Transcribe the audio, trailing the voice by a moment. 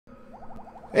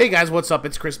Hey guys, what's up?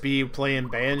 It's Crispy playing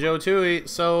Banjo-Tooie.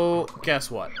 So, guess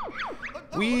what?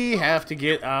 We have to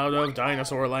get out of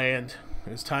Dinosaur Land.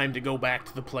 It's time to go back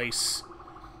to the place.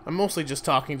 I'm mostly just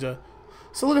talking to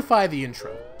solidify the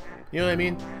intro. You know what I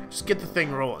mean? Just get the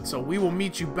thing rolling. So we will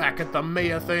meet you back at the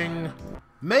Maya thing.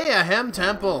 Mayhem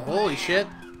Temple. Holy shit.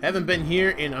 Haven't been here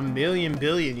in a million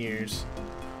billion years.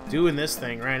 Doing this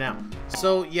thing right now.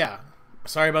 So, yeah.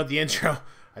 Sorry about the intro.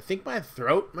 I think my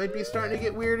throat might be starting to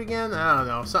get weird again. I don't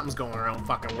know. Something's going around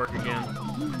fucking work again.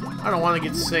 I don't want to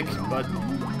get sick, but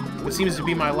it seems to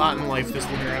be my lot in life this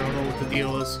winter. I don't know what the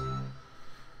deal is.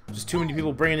 Just too many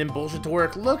people bringing in bullshit to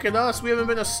work. Look at us. We haven't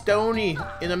been a Stony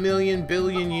in a million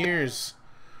billion years.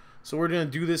 So we're going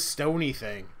to do this Stony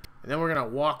thing. And then we're going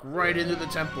to walk right into the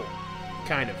temple.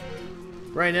 Kind of.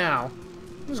 Right now,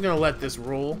 I'm just going to let this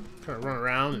roll. Kind of run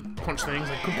around and punch things.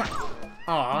 Like,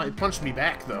 aw, it punched me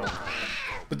back, though.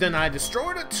 But then I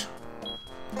destroyed it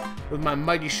with my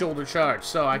mighty shoulder charge,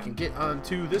 so I can get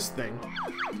onto this thing.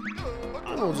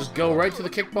 And we'll just go right to the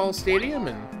kickball stadium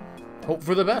and hope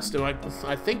for the best.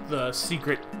 I think the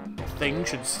secret thing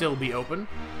should still be open.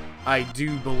 I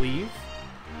do believe.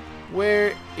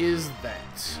 Where is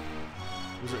that?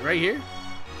 Was it right here?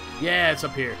 Yeah, it's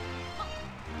up here.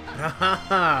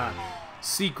 Haha!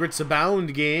 Secrets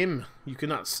abound, game. You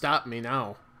cannot stop me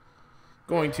now.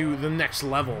 Going to the next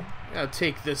level. Gotta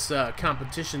take this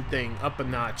competition thing up a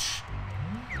notch.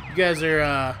 You guys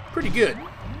are pretty good,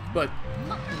 but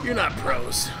you're not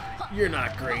pros. You're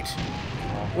not great.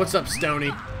 What's up,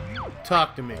 Stony?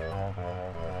 Talk to me.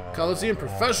 Coliseum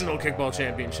Professional Kickball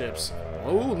Championships.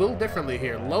 Oh, a little differently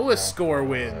here. Lowest score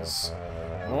wins.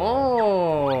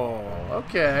 Oh,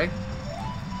 okay.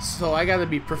 So I gotta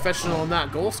be professional,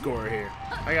 not goal scorer here.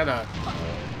 I gotta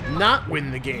not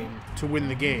win the game to win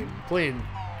the game. Playing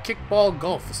kickball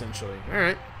golf, essentially.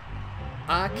 Alright.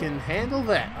 I can handle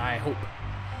that, I hope.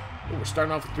 Ooh, we're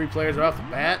starting off with 3 players right off the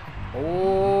bat.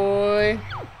 Boy.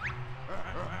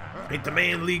 Ain't the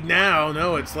man league now.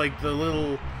 No, it's like the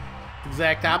little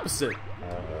exact opposite.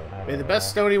 May the best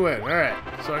Stony win. Alright.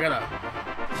 So I gotta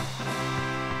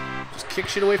just kick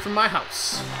shit away from my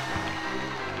house.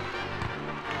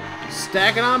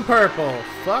 Stacking on purple.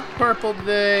 Fuck purple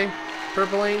today.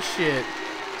 Purple ain't shit.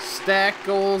 Stack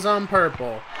goals on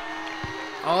purple.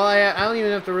 I don't even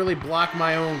have to really block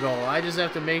my own goal. I just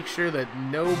have to make sure that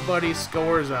nobody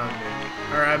scores on me.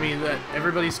 Or, I mean, that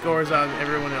everybody scores on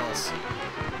everyone else.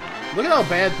 Look at how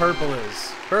bad purple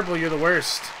is. Purple, you're the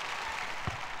worst.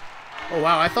 Oh,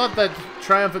 wow. I thought that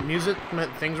triumphant music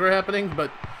meant things were happening, but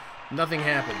nothing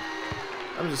happened.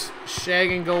 I'm just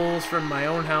shagging goals from my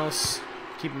own house,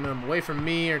 keeping them away from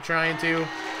me or trying to.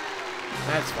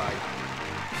 That's fine.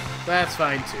 That's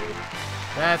fine, too.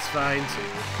 That's fine,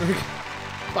 too.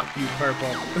 Fuck you, purple.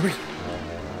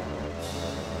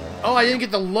 Oh, I didn't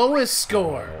get the lowest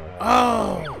score.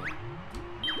 Oh.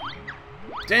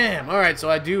 Damn. Alright, so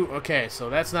I do... Okay, so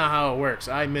that's not how it works.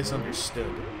 I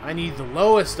misunderstood. I need the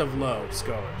lowest of low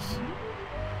scores.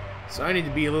 So I need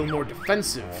to be a little more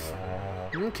defensive.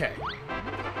 Okay.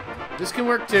 This can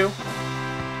work, too.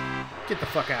 Get the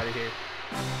fuck out of here.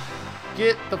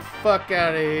 Get the fuck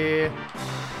out of here.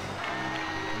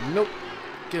 Nope.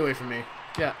 Get away from me.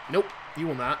 Yeah. Nope. You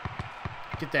will not.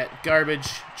 Get that garbage,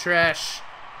 trash,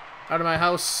 out of my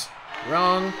house.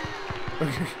 Wrong.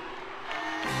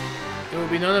 There will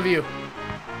be none of you.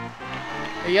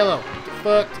 Hey, yellow. Get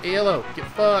fucked. Hey, yellow. Get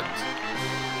fucked.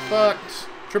 Fucked.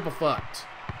 Triple fucked.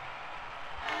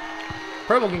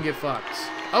 Purple can get fucked.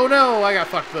 Oh no, I got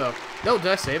fucked though. No, did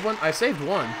I save one? I saved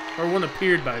one. Or one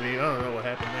appeared by me. I don't know what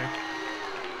happened there.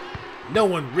 No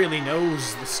one really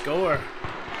knows the score.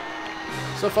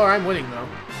 So far, I'm winning, though.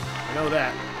 I know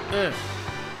that.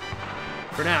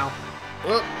 For now.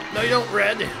 Oh, no, you don't,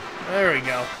 red. There we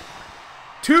go.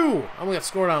 2! I only got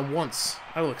scored on once.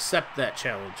 I will accept that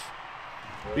challenge.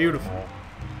 Beautiful.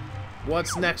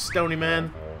 What's next, Stony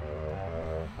Man?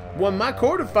 Won my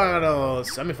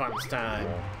quarterfinals. Semifinals time.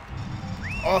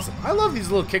 Awesome. I love these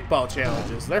little kickball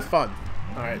challenges. They're fun.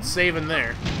 Alright, saving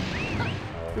there.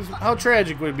 How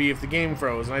tragic would it be if the game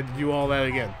froze and I had to do all that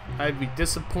again? I'd be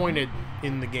disappointed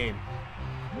in the game.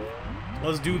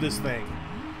 Let's do this thing.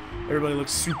 Everybody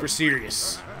looks super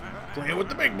serious. Playing with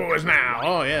the big boys now.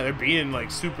 Oh yeah, they're being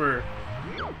like super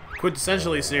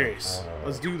quintessentially serious.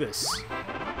 Let's do this.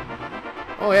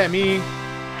 Oh yeah, me.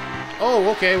 Oh,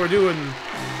 okay, we're doing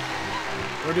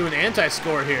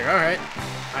anti-score here. Alright.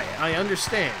 I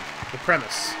understand the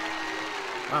premise.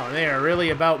 Wow, they are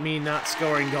really about me not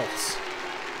scoring goals.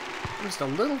 I'm just a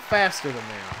little faster than they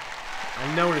are.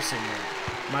 I'm noticing that.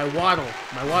 My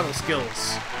waddle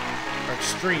skills are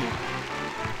extreme.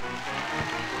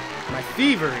 My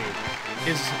thievery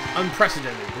is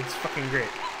unprecedented. It's fucking great.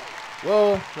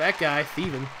 Whoa, that guy,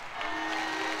 thieving.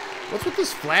 What's with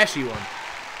this flashy one?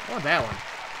 I want that one.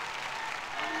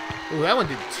 Ooh, that one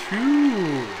did 2.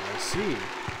 I see.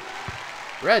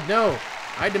 Red, no.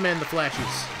 I demand the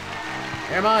flashies.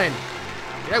 They're mine.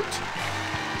 Get out.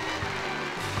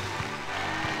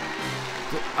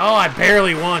 Oh, I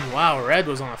barely won. Wow, Red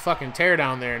was on a fucking tear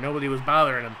down there. Nobody was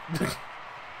bothering him.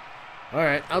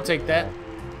 Alright, I'll take that.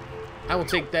 I will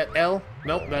take that L.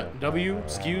 Nope, that W.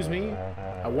 Excuse me.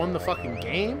 I won the fucking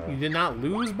game? You did not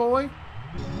lose, boy?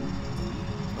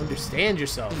 Understand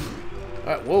yourself.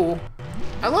 Alright, whoa.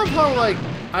 I love how, like,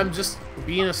 I'm just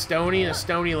being a stony in a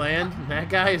stony land. And that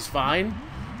guy is fine.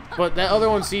 But that other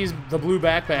one sees the blue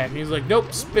backpack. And he's like,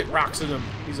 nope, spit rocks at him.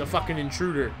 He's a fucking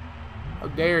intruder. How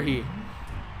dare he?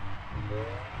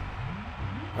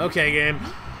 Okay, game.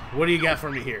 What do you got for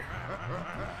me here?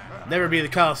 Never be the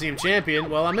Coliseum champion.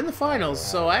 Well, I'm in the finals,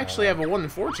 so I actually have a 1 in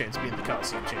 4 chance of being the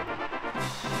Coliseum champion.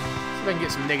 See if I can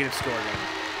get some negative score down.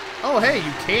 Oh, hey,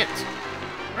 you can't.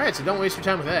 Alright, so don't waste your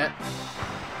time with that.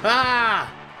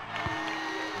 Ah!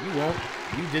 You won't.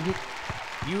 You didn't.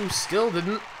 You still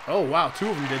didn't. Oh, wow, 2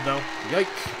 of them did, though. Yike.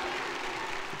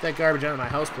 Get that garbage out of my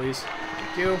house, please.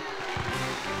 Thank you.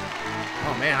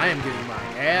 Oh, man, I am getting my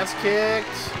ass kicked.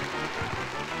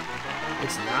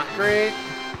 It's not great.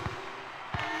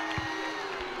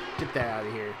 Get that out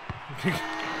of here.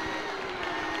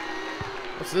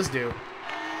 What's this do?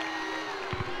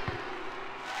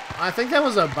 I think that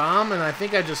was a bomb, and I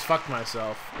think I just fucked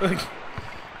myself.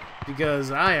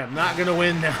 Because I am not gonna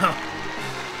win now.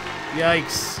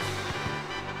 Yikes.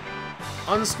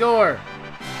 Unscore.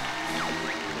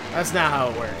 That's not how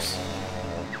it works.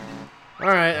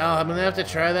 Alright, I'm gonna have to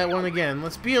try that one again.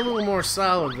 Let's be a little more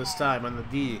solid this time on the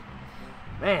D.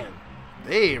 Man,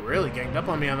 they really ganged up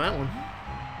on me on that one.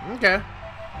 Okay.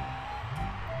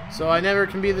 So I never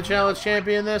can be the challenge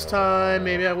champion this time.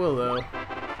 Maybe I will, though.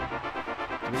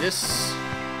 Give me this.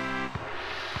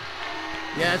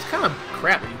 Yeah, it's kind of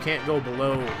crap that you can't go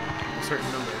below a certain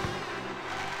number.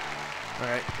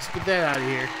 Alright, let's get that out of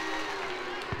here.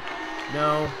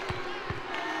 No.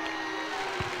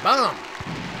 Bomb!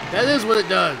 That is what it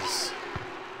does.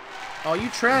 Oh, you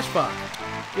trash fuck.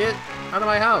 Get out of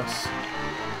my house.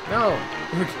 No.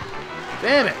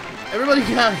 Damn it. Everybody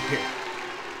get out of here.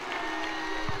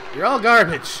 You're all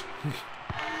garbage.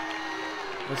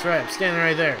 That's right, I'm standing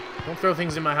right there. Don't throw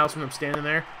things in my house when I'm standing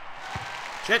there.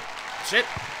 Shit. Shit.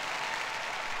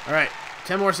 Alright,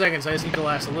 10 more seconds. I just need to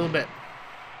last a little bit.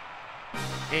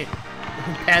 Hey.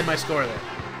 Pad my score there.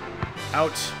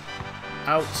 Ouch.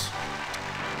 Ouch.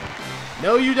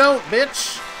 No, you don't,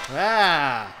 bitch.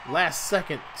 Ah, last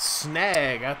second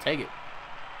snag. I'll take it.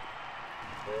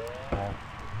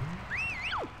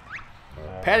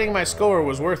 Padding my score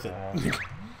was worth it.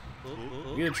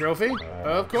 Get a trophy?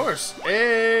 Of course.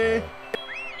 Hey.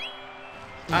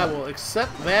 I will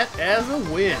accept that as a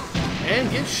win.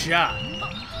 And get shot.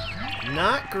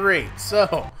 Not great.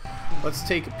 So, let's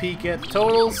take a peek at the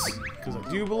totals. Because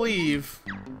I do believe...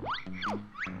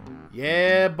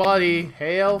 Yeah, buddy.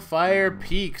 Hailfire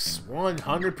Peaks.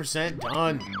 100%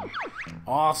 done.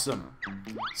 Awesome.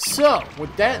 So,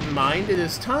 with that in mind, it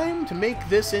is time to make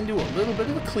this into a little bit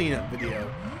of a cleanup video.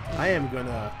 I am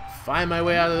gonna find my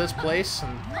way out of this place,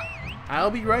 and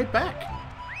I'll be right back.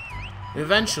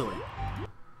 Eventually.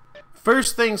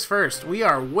 First things first, we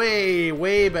are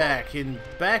way back in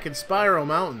Spiral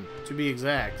Mountain, to be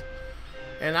exact.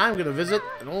 And I'm gonna visit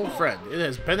an old friend. It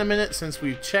has been a minute since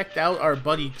we've checked out our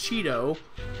buddy Cheeto,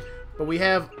 but we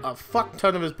have a fuck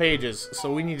ton of his pages,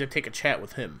 so we need to take a chat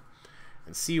with him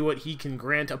and see what he can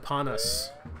grant upon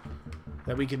us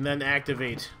that we can then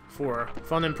activate for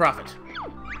fun and profit.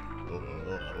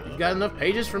 You've got enough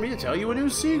pages for me to tell you a new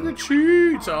secret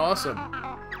cheat. Awesome.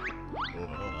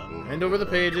 Hand over the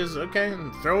pages. Okay,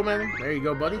 and throw them in. There you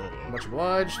go, buddy. Much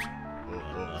obliged.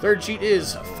 Third cheat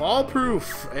is fall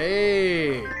proof.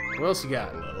 Hey, what else you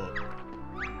got?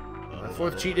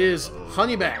 Fourth cheat is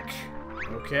honeyback.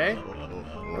 Okay.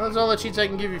 Well, that's all the cheats I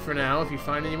can give you for now. If you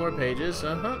find any more pages,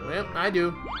 yep, I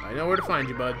do. I know where to find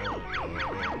you, bud.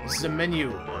 This is a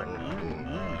menu.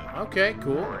 Okay,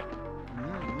 cool.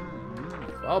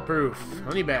 Fall proof,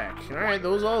 honeyback. All right,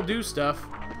 those all do stuff.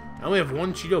 I only have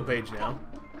one Cheeto page now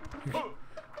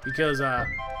because I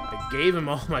gave him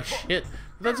all my shit.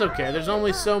 But that's okay. There's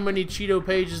only so many Cheeto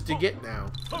pages to get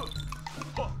now.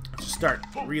 Just start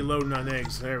reloading on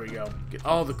eggs. There we go. Get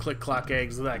all the click-clock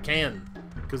eggs that I can,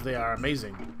 because they are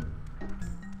amazing.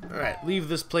 Alright, leave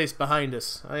this place behind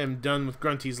us. I am done with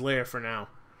Grunty's lair for now.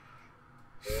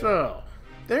 So,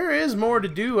 there is more to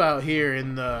do out here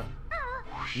in the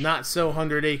not so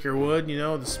 100-acre wood, you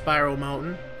know, the spiral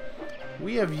mountain.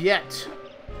 We have yet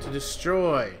to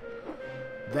destroy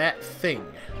that thing.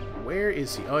 Where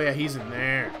is he? Oh yeah, he's in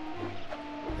there.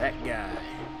 That guy.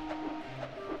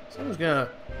 So I'm just gonna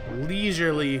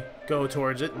leisurely go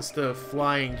towards it instead of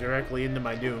flying directly into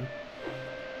my doom.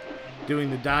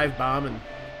 Doing the dive bomb and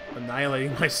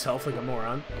annihilating myself like a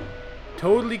moron.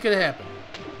 Totally could happen.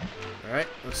 Alright,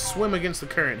 let's swim against the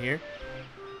current here.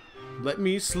 Let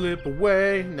me slip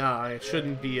away. Nah, I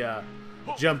shouldn't be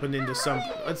jumping into some...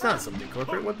 It's not something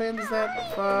corporate. What band is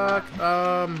that? Fuck.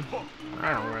 I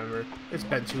don't remember. It's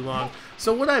been too long.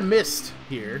 So what I missed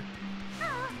here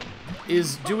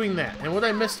is doing that. And what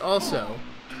I missed also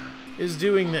is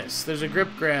doing this. There's a grip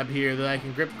grab here that I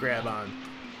can grip grab on.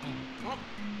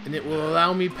 And it will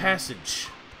allow me passage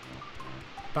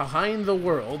behind the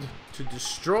world to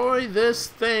destroy this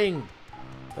thing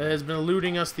that has been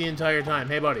eluding us the entire time.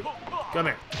 Hey, buddy. Come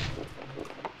here.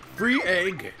 Free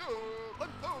egg.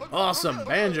 Awesome.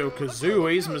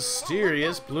 Banjo-Kazooie's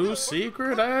mysterious blue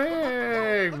secret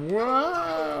egg.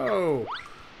 Whoa.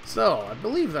 So, I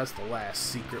believe that's the last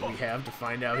secret we have to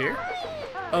find out here.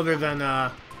 Other than,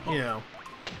 you know,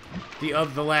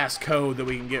 the last code that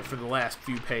we can get for the last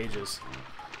few pages.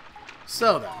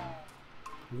 So then,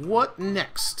 what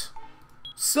next?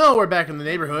 So we're back in the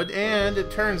neighborhood, and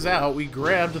it turns out we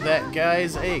grabbed that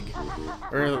guy's egg.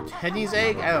 Or Henny's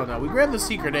egg? I don't know. We grabbed the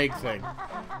secret egg thing.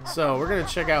 So we're going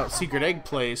to check out Secret Egg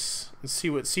Place and see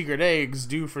what secret eggs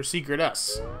do for Secret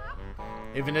Us.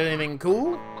 If it's anything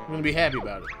cool, I'm going to be happy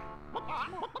about it.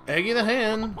 Egg in the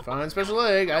hand. Find special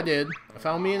egg. I did. I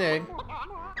found me an egg.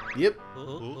 Yep.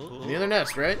 In the other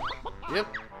nest, right? Yep.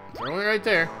 Throwing it right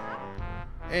there.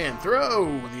 And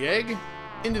throw the egg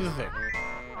into the thing.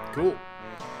 Cool.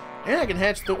 And I can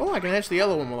hatch the... Oh, I can hatch the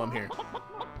yellow one while I'm here.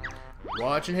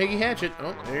 Watching Higgy hatch it.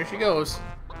 Oh, there she goes.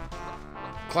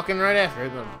 Clucking right after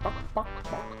it.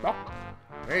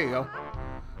 There you go.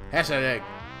 Hatch that egg.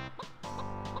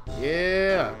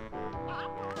 Yeah.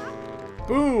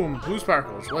 Boom. Blue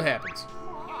sparkles. What happens?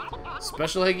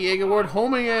 Special Higgy Egg Award.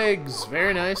 Homing eggs.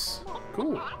 Very nice.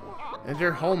 Cool.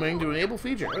 Enter homing to enable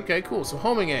feature. Okay, cool. So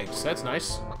homing eggs. That's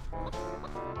nice.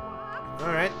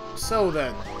 Alright. So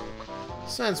then,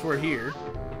 since we're here,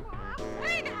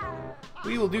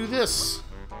 we will do this.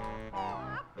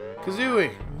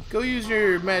 Kazooie, go use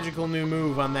your magical new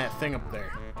move on that thing up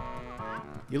there.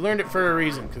 You learned it for a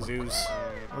reason, Kazoos.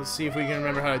 Let's see if we can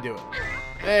remember how to do it.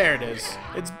 There it is.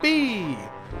 It's B!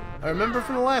 I remember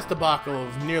from the last debacle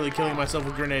of nearly killing myself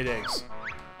with grenade eggs.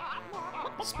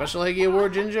 Special Higgy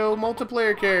Award Jinjo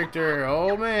multiplayer character.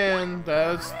 Oh man,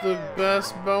 that's the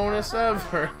best bonus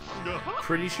ever.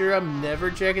 Pretty sure I'm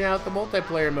never checking out the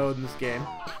multiplayer mode in this game.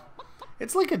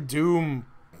 It's like a Doom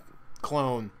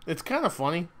clone. It's kind of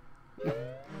funny.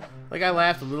 Like, I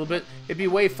laughed a little bit. It'd be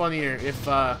way funnier if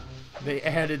they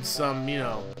added some, you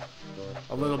know,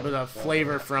 a little bit of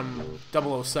flavor from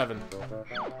 007.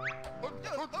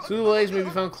 Sulu eggs may be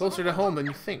found closer to home than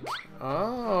you think.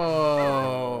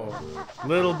 Oh,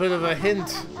 little bit of a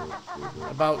hint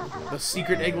about the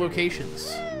secret egg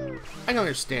locations. I can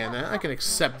understand that. I can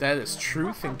accept that as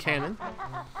truth and canon.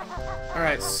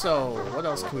 Alright, so what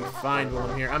else can we find while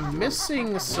I'm here? I'm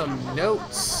missing some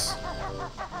notes,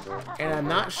 and I'm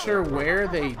not sure where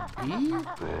they be.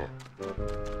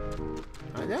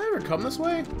 Did I ever come this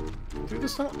way? Through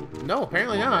this tunnel? No,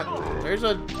 apparently not. There's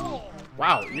a...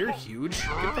 Wow, you're huge.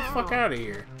 Get the fuck out of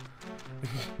here.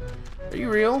 Are you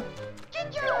real?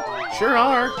 Sure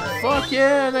are. Fuck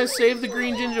yeah, and I saved the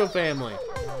Green Jinjo family.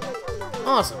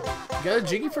 Awesome. Got a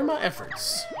Jiggy for my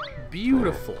efforts.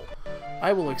 Beautiful.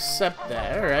 I will accept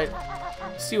that. Alright.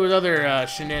 See what other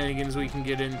shenanigans we can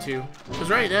get into. Because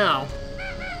right now,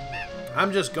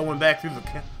 I'm just going back through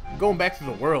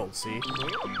the world, see?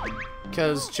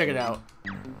 Because, check it out.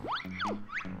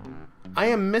 I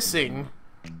am missing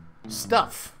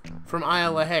stuff from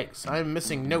Isle of Hags. I am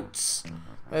missing notes.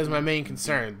 That is my main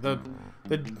concern. The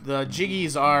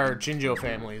Jiggies are Jinjo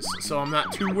families, so I'm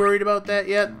not too worried about that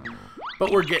yet.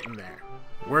 But we're getting there.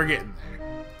 We're getting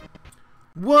there.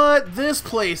 What? This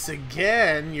place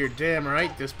again? You're damn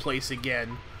right, this place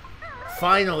again.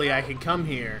 Finally, I can come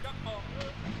here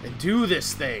and do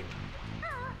this thing.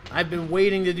 I've been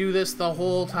waiting to do this the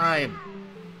whole time.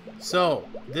 So,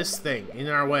 this thing in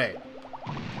our way.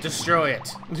 Destroy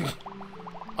it.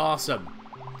 Awesome.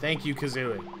 Thank you,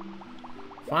 Kazooie.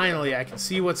 Finally, I can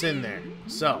see what's in there.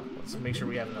 So, let's make sure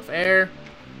we have enough air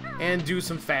and do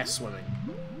some fast swimming.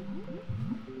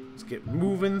 Let's get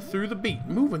moving through the beat.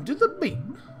 Moving to the beat.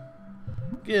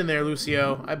 Get in there,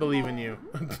 Lucio. I believe in you.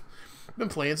 Been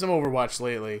playing some Overwatch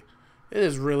lately. It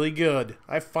is really good.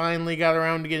 I finally got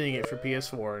around to getting it for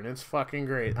PS4, and it's fucking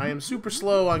great. I am super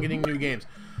slow on getting new games.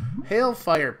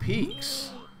 Hailfire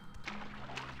Peaks.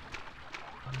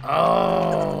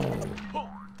 Oh!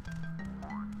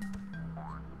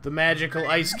 The magical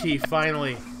ice key,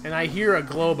 finally. And I hear a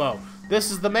Globo. This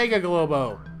is the Mega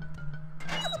Globo.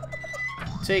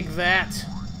 Take that,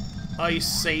 ice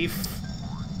safe.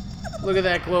 Look at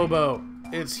that Globo.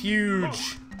 It's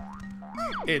huge.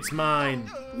 It's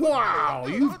mine. Wow,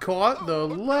 you've caught the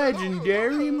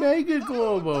legendary Mega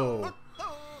Globo.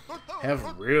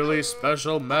 Have really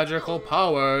special magical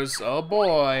powers. Oh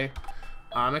boy.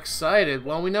 I'm excited.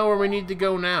 Well, we know where we need to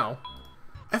go now.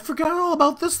 I forgot all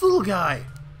about this little guy.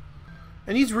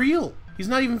 And he's real. He's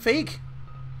not even fake.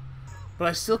 But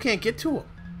I still can't get to him.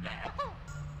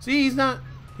 See, he's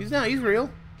real.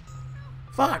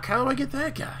 Fuck, how do I get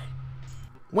that guy?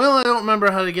 Well, I don't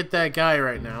remember how to get that guy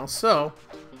right now, so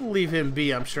we'll leave him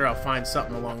be. I'm sure I'll find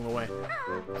something along the way.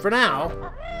 For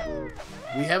now,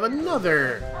 we have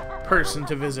another person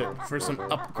to visit for some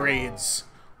upgrades.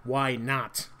 Why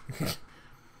not?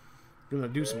 Gonna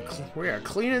do some. We are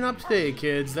cleaning up today,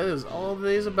 kids. That is all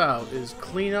today's about. Is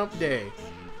clean up day.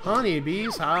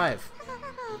 Honeybee's hive.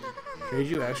 Trade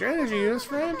you extra energy units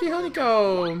for empty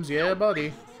honeycombs. Yeah,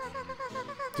 buddy.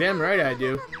 Damn right I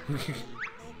do.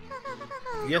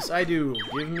 Yes, I do.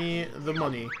 Give me the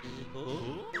money.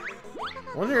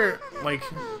 I wonder, like,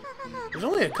 there's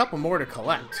only a couple more to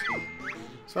collect.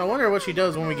 So I wonder what she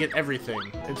does when we get everything.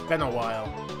 It's been a while.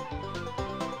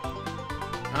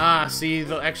 Ah, see,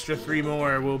 the extra 3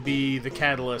 more will be the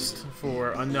catalyst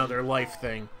for another life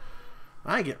thing.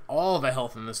 I get all the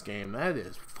health in this game. That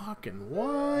is fucking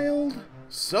wild.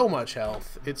 So much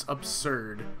health. It's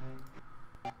absurd.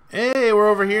 Hey, we're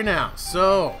over here now.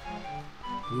 So,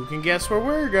 who can guess where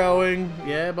we're going?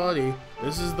 Yeah, buddy.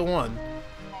 This is the one.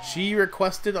 She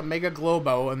requested a Mega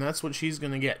Globo, and that's what she's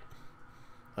gonna get.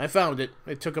 I found it.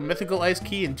 It took a mythical ice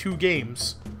key in 2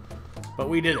 games. But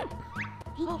we did it.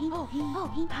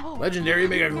 Legendary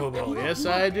Mega Globo. Yes,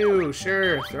 I do.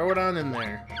 Sure. Throw it on in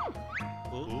there.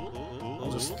 I'll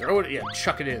just throw it. Yeah,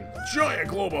 chuck it in. Giant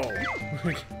Globo.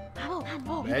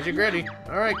 Magic ready.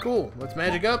 Alright, cool. Let's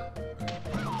magic up.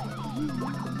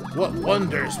 What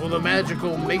wonders will the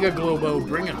magical Mega Globo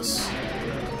bring us?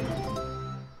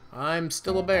 I'm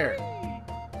still a bear.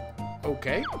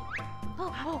 Okay.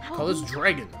 Call this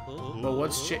dragon. But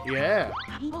what's shit? Yeah.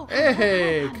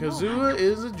 Hey, Kazooie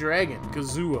is a dragon.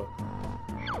 Kazooie.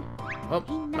 Oh,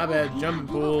 my bad. Jumping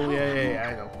pool. Yeah,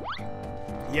 I know.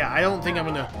 Yeah, I don't think I'm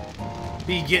gonna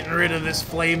be getting rid of this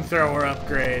flamethrower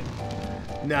upgrade.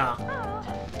 Nah.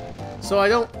 So I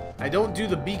don't do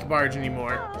the beak barge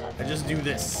anymore. I just do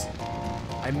this.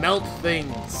 I melt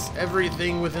things.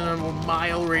 Everything within a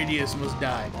mile radius must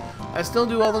die. I still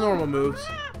do all the normal moves.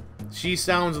 She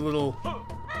sounds a little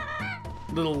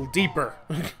deeper.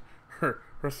 her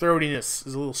throatiness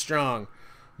is a little strong.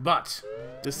 But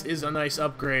this is a nice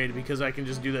upgrade because I can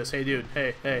just do this. Hey dude,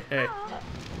 hey.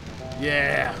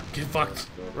 Yeah, get fucked.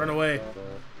 Run away.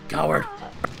 Coward.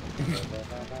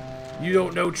 You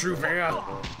don't know true fear.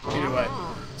 Either way.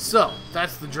 So,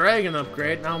 that's the dragon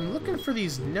upgrade. Now I'm looking for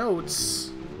these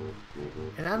notes.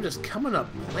 And I'm just coming up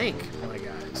blank, my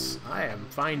guys. I am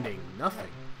finding nothing.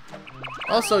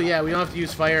 Also, yeah, we don't have to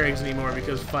use fire eggs anymore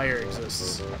because fire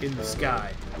exists in the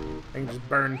sky. I can just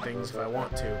burn things if I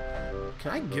want to.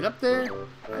 Can I get up there?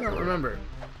 I don't remember.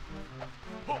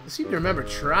 I seem to remember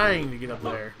trying to get up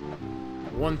there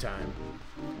one time.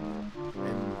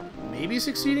 And maybe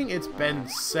succeeding? It's been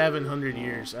 700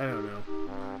 years. I don't know.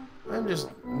 I'm just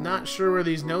not sure where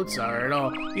these notes are at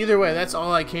all. Either way, that's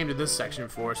all I came to this section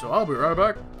for, so I'll be right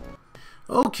back.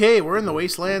 Okay, we're in the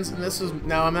Wastelands, and this is...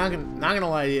 Now, I'm not gonna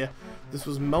lie to you. This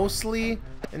was mostly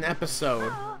an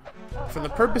episode for the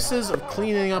purposes of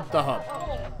cleaning up the hub,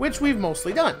 which we've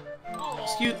mostly done.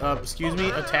 Excuse me,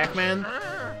 Attack Man.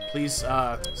 Please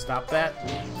stop that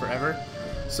forever.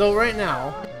 So right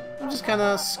now, I'm just kind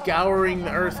of scouring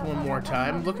the earth one more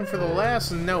time, looking for the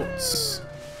last notes.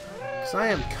 Because I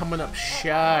am coming up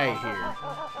shy here.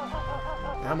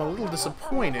 I'm a little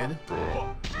disappointed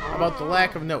about the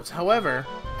lack of notes. However,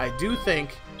 I do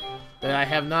think that I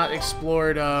have not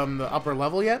explored the upper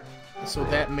level yet, so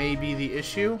that may be the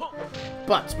issue.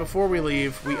 But before we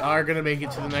leave, we are going to make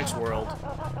it to the next world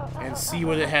and see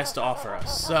what it has to offer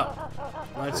us. So,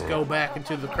 let's go back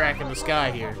into the crack in the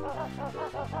sky here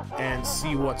and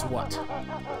see what's what.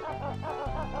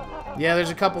 Yeah,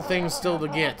 there's a couple things still to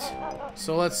get,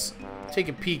 so let's take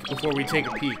a peek before we take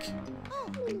a peek.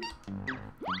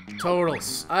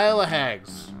 Totals. Isle of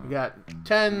Hags. We got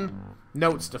 10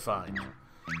 notes to find.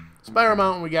 Spiral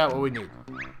Mountain, we got what we need.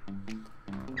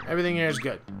 Everything here is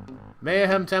good.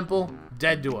 Mayhem Temple,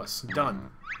 dead to us.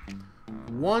 Done.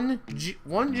 One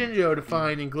Jinjo to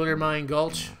find in Glittermine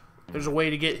Gulch. There's a way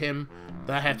to get him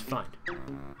that I have to find.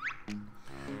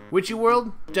 Witchy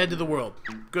World, dead to the world.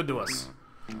 Good to us.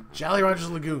 Jolly Roger's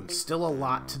Lagoon, still a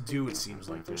lot to do, it seems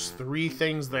like. There's 3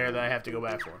 things there that I have to go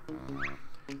back for.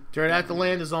 Pterodactyl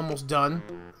Land is almost done.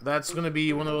 That's going to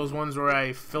be one of those ones where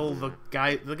I fill the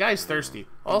guy. The guy's thirsty.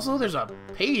 Also, there's a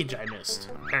page I missed,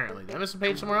 apparently. Did I miss a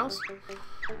page somewhere else?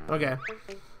 Okay.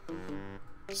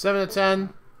 7 to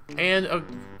 10. And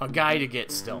a guy to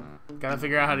get still. Gotta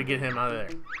figure out how to get him out of there.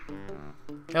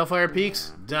 Hellfire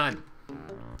Peaks, done.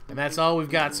 And that's all we've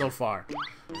got so far.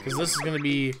 Because this is going to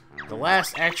be the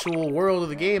last actual world of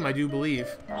the game, I do believe.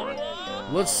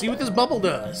 Let's see what this bubble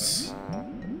does.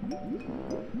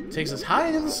 Takes us high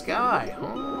into the sky.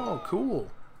 Oh,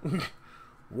 cool.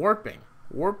 Warping.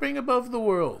 Warping above the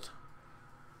world.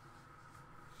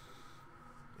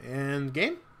 And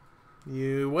game?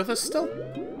 You with us still?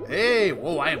 Hey,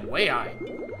 whoa, I am way high.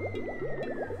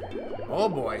 Oh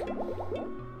boy.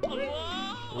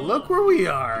 Look where we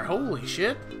are. Holy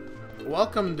shit.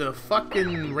 Welcome to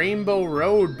fucking Rainbow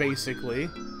Road, basically.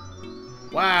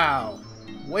 Wow.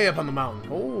 Way up on the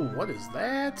mountain. Oh, what is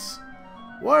that?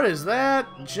 What is that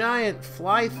giant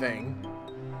fly thing?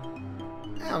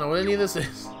 I don't know what any of this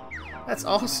is. That's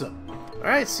awesome.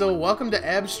 Alright, so welcome to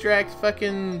abstract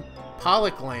fucking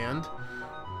Pollock Land.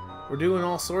 We're doing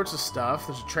all sorts of stuff.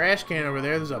 There's a trash can over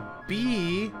there. There's a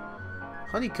bee.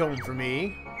 Honeycomb for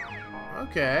me.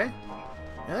 Okay.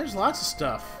 Yeah, there's lots of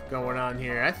stuff going on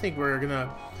here. I think we're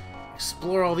gonna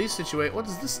explore all these situations. What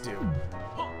does this do?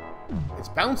 It's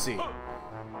bouncy.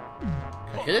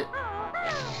 Can I hit it?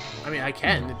 I mean, I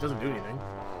can. It doesn't do anything.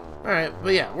 Alright,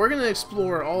 but yeah, we're gonna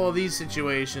explore all of these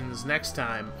situations next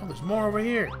time. Oh, there's more over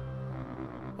here.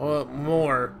 Well,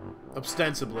 more,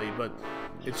 ostensibly, but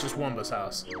it's just Wumba's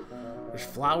house. There's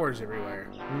flowers everywhere.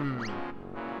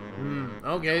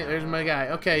 Okay, there's my guy.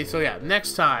 Okay, so yeah,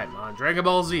 next time on Dragon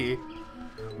Ball Z,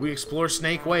 we explore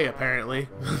Snake Way, apparently.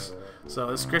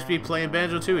 So, this is Crispy playing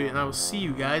Banjo-Tooie, and I will see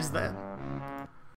you guys then.